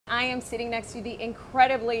I am sitting next to the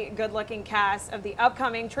incredibly good-looking cast of the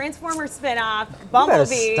upcoming Transformers spinoff,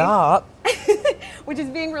 Bumblebee. Stop. Which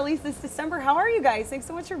is being released this December. How are you guys? Thanks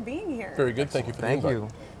so much for being here. Very good. Thank you for the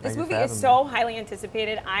invite. This movie is so highly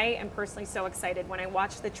anticipated. I am personally so excited. When I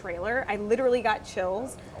watched the trailer, I literally got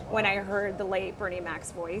chills when I heard the late Bernie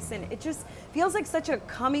Mac's voice, and it just feels like such a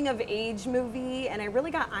coming-of-age movie, and I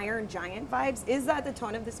really got Iron Giant vibes. Is that the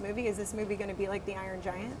tone of this movie? Is this movie going to be like the Iron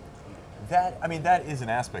Giant? That is an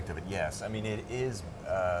aspect of it, yes. I mean, it is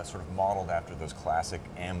sort of modeled after those classic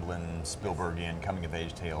Amblin, Spielbergian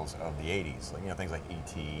coming-of-age tales of the 80s. Like, things like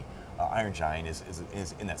E.T., Iron Giant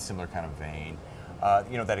is in that similar kind of vein.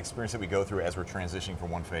 That experience that we go through as we're transitioning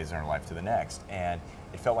from one phase in our life to the next. And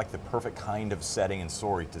it felt like the perfect kind of setting and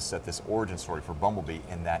story to set this origin story for Bumblebee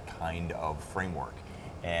in that kind of framework.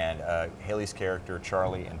 And Hailee's character,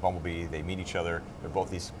 Charlie, and Bumblebee, they meet each other. They're both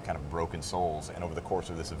these kind of broken souls. And over the course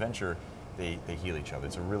of this adventure, they heal each other.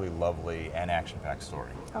 It's a really lovely and action-packed story.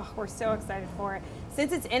 Oh, we're so excited for it.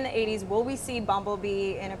 Since it's in the 80s, will we see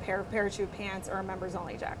Bumblebee in a pair of parachute pants or a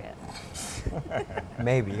members-only jacket?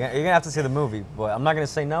 Maybe. You're going to have to see the movie, but I'm not going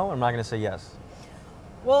to say no, I'm not going to say yes.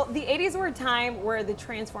 Well, the 80s were a time where the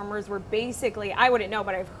Transformers were basically, I wouldn't know,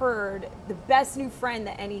 but I've heard, the best new friend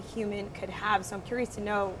that any human could have. So I'm curious to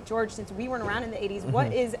know, George, since we weren't around in the 80s,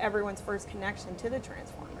 what is everyone's first connection to the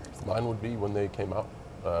Transformers? Mine would be when they came out,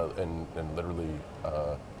 and literally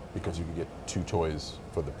because you could get 2 toys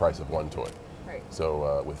for the price of 1 toy. Right.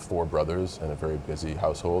 So with 4 brothers and a very busy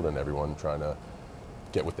household and everyone trying to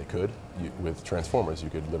get what they could, with Transformers, you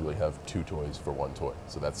could literally have 2 toys for 1 toy.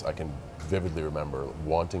 So I can vividly remember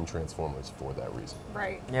wanting Transformers for that reason.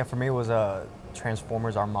 Right. Yeah, for me it was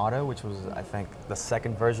Transformers Armada, which was, I think, the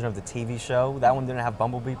second version of the TV show. That one didn't have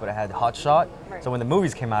Bumblebee, but it had Hot Shot. Right. So when the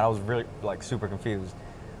movies came out, I was really, super confused.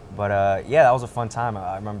 But yeah, that was a fun time.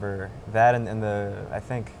 I remember that and I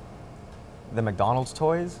think the McDonald's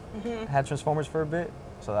toys had Transformers for a bit.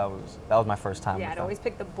 So that was my first time. Yeah, I'd always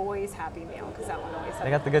pick the boys' Happy Meal because that one always had.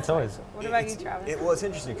 They got the good toys. What about you, Travis? Well, it's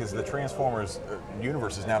interesting because the Transformers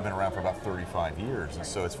universe has now been around for about 35 years, and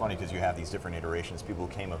so it's funny because you have these different iterations. People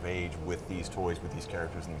who came of age with these toys, with these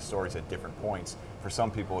characters and these stories at different points. For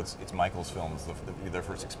some people, it's Michael's films, their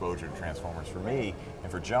first exposure to Transformers. For me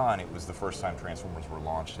and for John, it was the first time Transformers were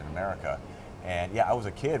launched in America. And yeah, I was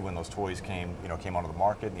a kid when those toys came onto the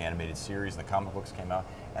market, and the animated series and the comic books came out,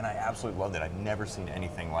 and I absolutely loved it. I'd never seen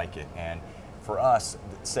anything like it. And for us,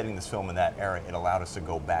 setting this film in that era, it allowed us to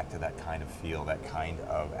go back to that kind of feel, that kind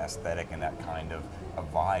of aesthetic, and that kind of a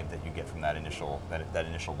vibe that you get from that initial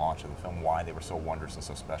launch of the film, why they were so wondrous and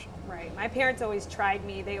so special. Right. My parents always tried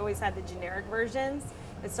me. They always had the generic versions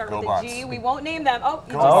that start with GoBots. a G. We won't name them. Oh,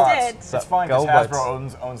 you GoBots. just did. It's fine because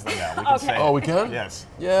Hasbro owns them now. We can say Oh, we can? Yes.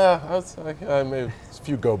 Yeah, I made a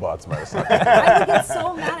few GoBots myself. I would get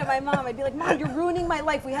so mad at my mom. I'd be like, Mom, you're ruining my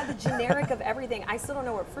life. We have the generic of everything. I still don't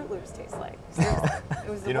know what Fruit Loops taste like. Seriously. It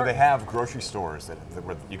was the worst. They have grocery stores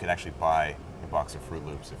where you can actually buy a box of Fruit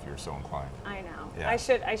Loops if you're so inclined. I know. Yeah. I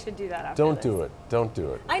should do that after Don't this. do it. Don't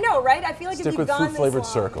do it. I know, right? I feel like Stick if you've with gone fruit-flavored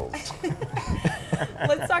this long. circles.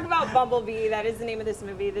 Let's talk about Bumblebee. That is the name of this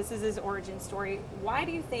movie. This is his origin story. Why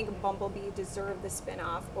do you think Bumblebee deserved the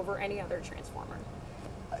spin-off over any other Transformer?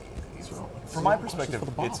 From my perspective,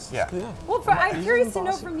 it's Well, I'm curious to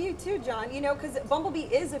know from you too, John. Because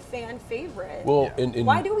Bumblebee is a fan favorite. Well,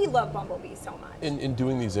 why do we love Bumblebee so much? In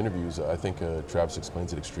doing these interviews, I think Travis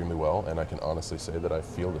explains it extremely well, and I can honestly say that I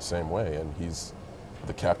feel the same way. And he's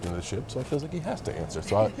the captain of the ship, so I feel like he has to answer.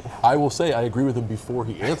 So I will say I agree with him before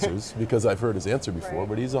he answers because I've heard his answer before, Right.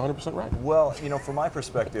 but he's 100% right. Well, from my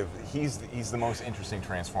perspective, he's the most interesting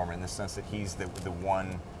Transformer in the sense that he's the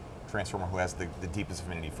one Transformer who has the deepest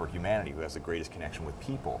affinity for humanity, who has the greatest connection with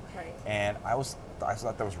people. Right. And I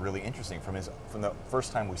thought that was really interesting. From the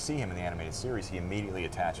first time we see him in the animated series, he immediately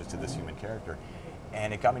attaches to this human character.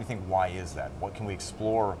 And it got me to think, why is that? What can we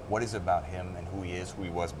explore? What is it about him and who he is, who he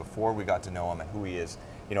was before we got to know him, and who he is,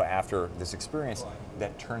 after this experience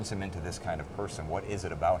that turns him into this kind of person? What is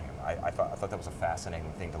it about him? I thought that was a fascinating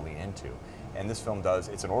thing to lean into. And this film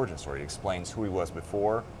it's an origin story. It explains who he was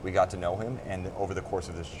before we got to know him, and over the course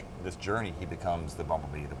of this journey, he becomes the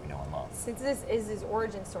Bumblebee that we know and love. Since this is his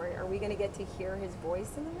origin story, are we going to get to hear his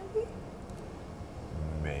voice in the movie?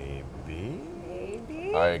 Maybe.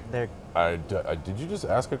 Did you just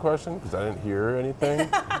ask a question? Because I didn't hear anything.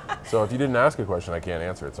 So if you didn't ask a question, I can't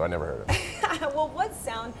answer it, so I never heard it. Well, what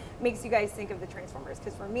sound makes you guys think of the Transformers?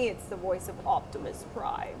 Because for me, it's the voice of Optimus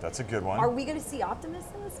Prime. That's a good one. Are we going to see Optimus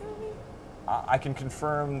in this movie? I can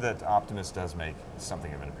confirm that Optimus does make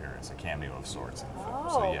something of an appearance, a cameo of sorts in the film.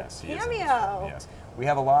 So yes, he is in this film. Cameo. Yes. We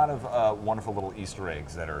have a lot of wonderful little Easter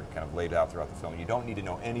eggs that are kind of laid out throughout the film. You don't need to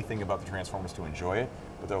know anything about the Transformers to enjoy it,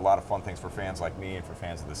 but there are a lot of fun things for fans like me and for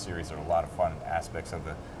fans of the series. There are a lot of fun aspects of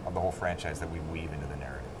the whole franchise that we weave into the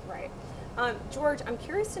narrative. Right. George, I'm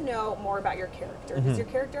curious to know more about your character. Does your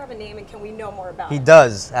character have a name, and can we know more about He him?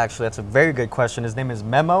 does, actually. That's a very good question. His name is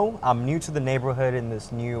Memo. I'm new to the neighborhood in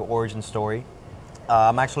this new origin story.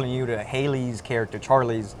 I'm actually new to Hailee's character,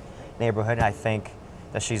 Charlie's neighborhood, and I think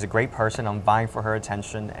that she's a great person. I'm vying for her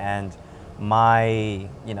attention, and my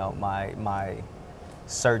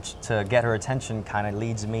search to get her attention kind of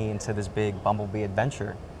leads me into this big Bumblebee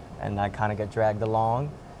adventure, and I kind of get dragged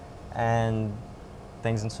along, and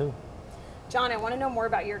things ensue. John, I want to know more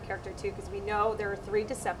about your character too, because we know there are 3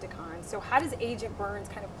 Decepticons. So how does Agent Burns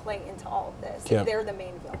kind of play into all of this? They're the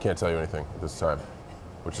main villain. I can't tell you anything this time,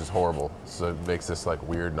 which is horrible. So it makes this like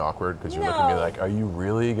weird and awkward because you're looking at me like, are you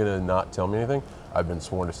really gonna not tell me anything? I've been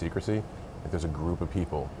sworn to secrecy. Like, there's a group of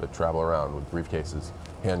people that travel around with briefcases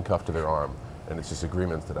handcuffed to their arm, and it's just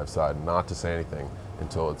agreements that I've signed not to say anything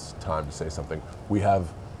until it's time to say something. We have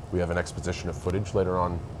an exposition of footage later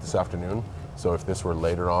on this afternoon. So if this were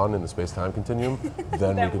later on in the space-time continuum,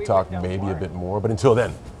 then we could talk maybe a bit more. But until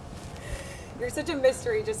then, you're such a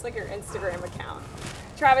mystery, just like your Instagram account.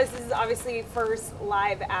 Travis, this is obviously first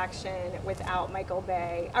live action without Michael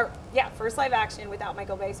Bay. First live action without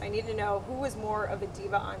Michael Bay. So I need to know who was more of a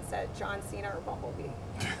diva on set, John Cena or Bumblebee?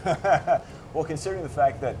 Well, considering the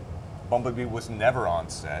fact that Bumblebee was never on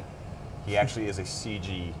set, he actually is a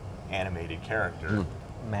CG animated character.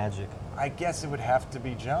 Magic. I guess it would have to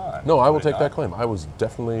be John. no, I will take that claim. I was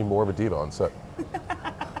definitely more of a diva on set.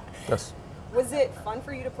 Yes. Was it fun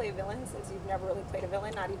for you to play a villain, since you've never really played a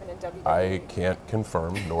villain, not even in WWE? I can't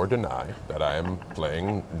confirm nor deny that I am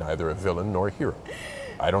playing neither a villain nor a hero.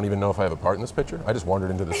 I don't even know if I have a part in this picture. I just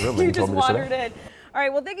wandered into this room and You you told just me to sit wandered down. in. All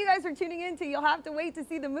right, well, thank you guys for tuning in. You'll have to wait to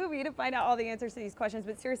see the movie to find out all the answers to these questions.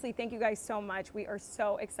 But seriously, thank you guys so much. We are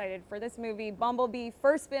so excited for this movie, Bumblebee,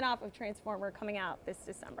 first spin-off of Transformer, coming out this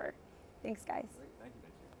December. Thanks, guys.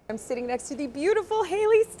 I'm sitting next to the beautiful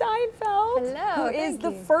Hailee Steinfeld, Hello, who is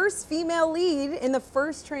the first female lead in the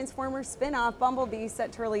first Transformers spin-off, Bumblebee,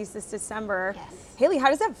 set to release this December. Yes. Hailee, how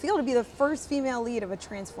does that feel to be the first female lead of a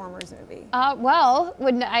Transformers movie? Well,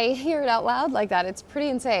 when I hear it out loud like that, it's pretty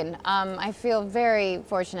insane. I feel very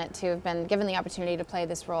fortunate to have been given the opportunity to play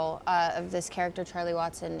this role of this character, Charlie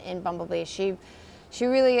Watson, in Bumblebee. She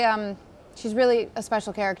really, she's really a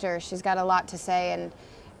special character. She's got a lot to say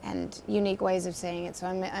and unique ways of saying it, so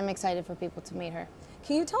I'm excited for people to meet her.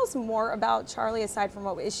 Can you tell us more about Charlie, aside from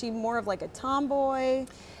is she more of like a tomboy?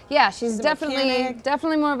 Yeah, she's mechanic?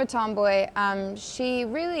 definitely more of a tomboy. She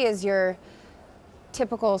really is your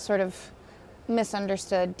typical sort of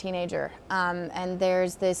misunderstood teenager, and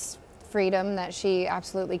there's this freedom that she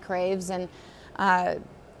absolutely craves, and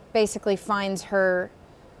basically finds her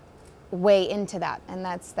way into that, and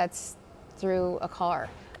that's through a car.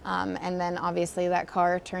 And then obviously that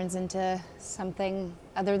car turns into something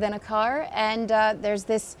other than a car, and there's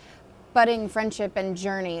this budding friendship and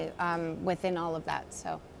journey within all of that.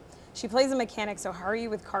 So, she plays a mechanic, so how are you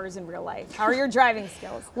with cars in real life? How are your driving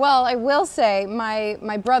skills? Well, I will say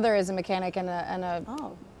my brother is a mechanic and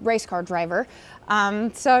a race car driver.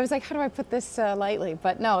 So I was like, how do I put this lightly?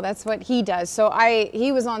 But no, that's what he does. So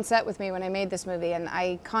he was on set with me when I made this movie, and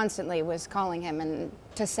I constantly was calling him and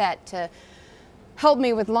to set to help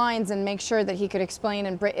me with lines and make sure that he could explain.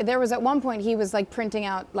 And there was at one point he was like printing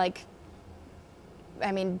out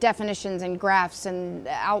definitions and graphs and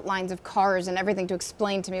outlines of cars and everything to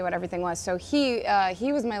explain to me what everything was. So he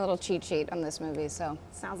was my little cheat sheet on this movie. So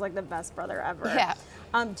sounds like the best brother ever. Yeah.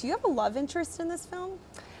 Do you have a love interest in this film?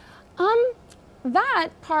 That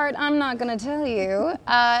part I'm not going to tell you.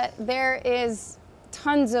 There is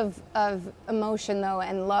tons of emotion though,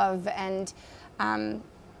 and love, and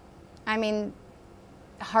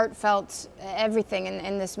heartfelt everything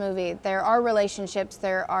in this movie. There are relationships,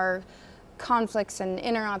 there are conflicts and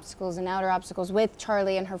inner obstacles and outer obstacles with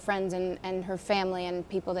Charlie and her friends and her family and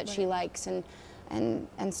people that she likes and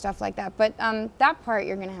stuff like that. But that part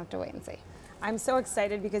you're gonna have to wait and see. I'm so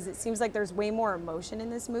excited because it seems like there's way more emotion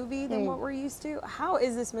in this movie than what we're used to. How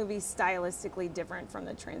is this movie stylistically different from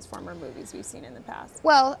the Transformer movies we've seen in the past?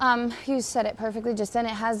 Well, you said it perfectly just then.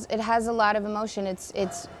 It has a lot of emotion. It's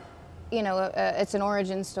it's an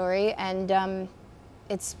origin story, and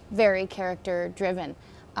it's very character driven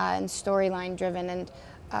and storyline driven, and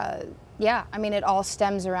it all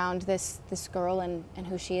stems around this girl and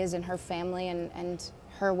who she is and her family and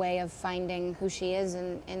her way of finding who she is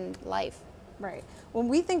in life. Right. When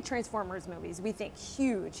we think Transformers movies, we think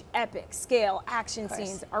huge, epic, scale, action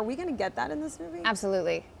scenes. Are we going to get that in this movie?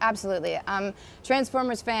 Absolutely, absolutely.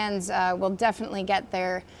 Transformers fans will definitely get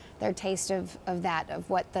their taste of that, of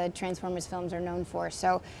what the Transformers films are known for.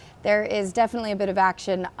 So there is definitely a bit of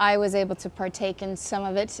action. I was able to partake in some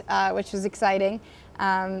of it, which was exciting.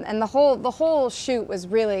 And the whole shoot was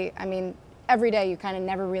really, I mean, every day you kind of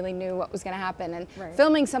never really knew what was going to happen. And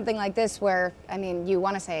filming something like this where, I mean, you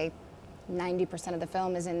want to say 90% of the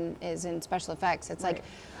film is in special effects. It's like,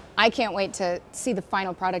 I can't wait to see the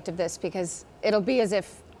final product of this, because it'll be as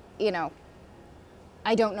if, you know,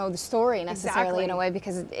 I don't know the story necessarily in a way,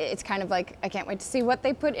 because it's kind of like, I can't wait to see what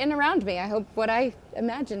they put in around me. I hope what I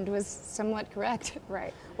imagined was somewhat correct.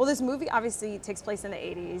 Right. Well, this movie obviously takes place in the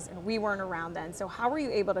 80s, and we weren't around then. So how were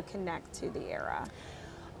you able to connect to the era?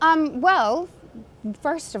 Well,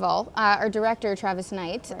 first of all, our director, Travis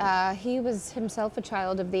Knight, he was himself a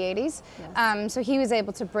child of the 80s, so he was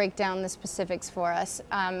able to break down the specifics for us,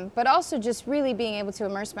 but also just really being able to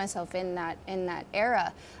immerse myself in that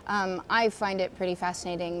era. I find it pretty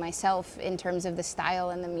fascinating myself in terms of the style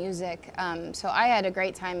and the music, so I had a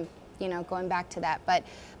great time, you know, going back to that. But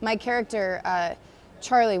my character,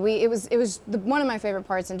 Charlie, one of my favorite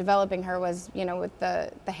parts in developing her was, you know, with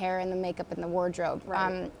the hair and the makeup and the wardrobe.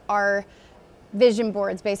 Our vision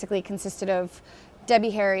boards basically consisted of Debbie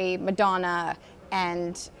Harry, Madonna,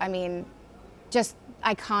 and I mean, just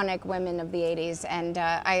iconic women of the 80s. And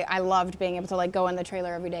I loved being able to like go in the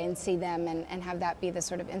trailer every day and see them and have that be the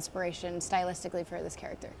sort of inspiration stylistically for this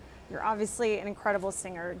character. You're obviously an incredible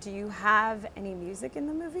singer. Do you have any music in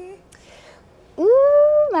the movie?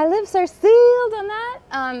 Ooh, my lips are sealed on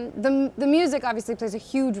that. The music obviously plays a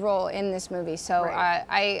huge role in this movie, so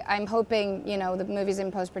I'm hoping, you know, the movie's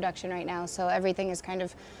in post-production right now, so everything is kind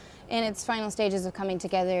of in its final stages of coming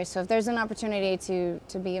together. So if there's an opportunity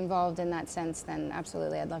to be involved in that sense, then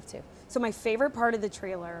absolutely, I'd love to. So my favorite part of the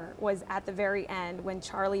trailer was at the very end when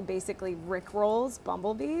Charlie basically rickrolls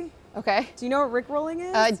Bumblebee. Okay. Do you know what rickrolling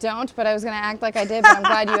is? I don't, but I was going to act like I did, but I'm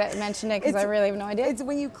glad you mentioned it, because I really have no idea. It's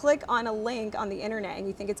when you click on a link on the internet and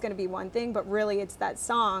you think it's going to be one thing, but really it's that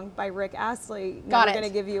song by Rick Astley, Never Gonna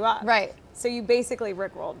Give You Up. Right. So you basically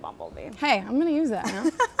rickrolled Bumblebee. Hey, I'm going to use that now.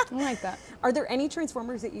 I like that. Are there any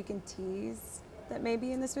Transformers that you can tease that may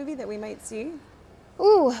be in this movie that we might see?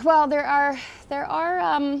 Ooh, well, there are.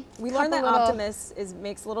 We learned that Optimus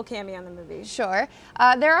makes a little cameo in the movie. Sure,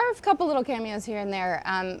 there are a couple little cameos here and there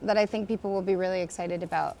that I think people will be really excited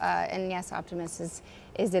about. And yes, Optimus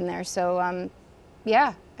is in there. So,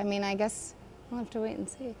 yeah. I mean, I guess we'll have to wait and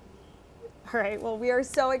see. All right. Well, we are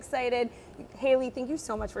so excited. Hailee, thank you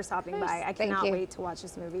so much for stopping by. I cannot wait to watch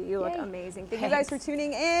this movie. You look amazing. Thank you guys for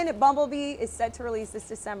tuning in. Bumblebee is set to release this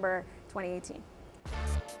December 2018.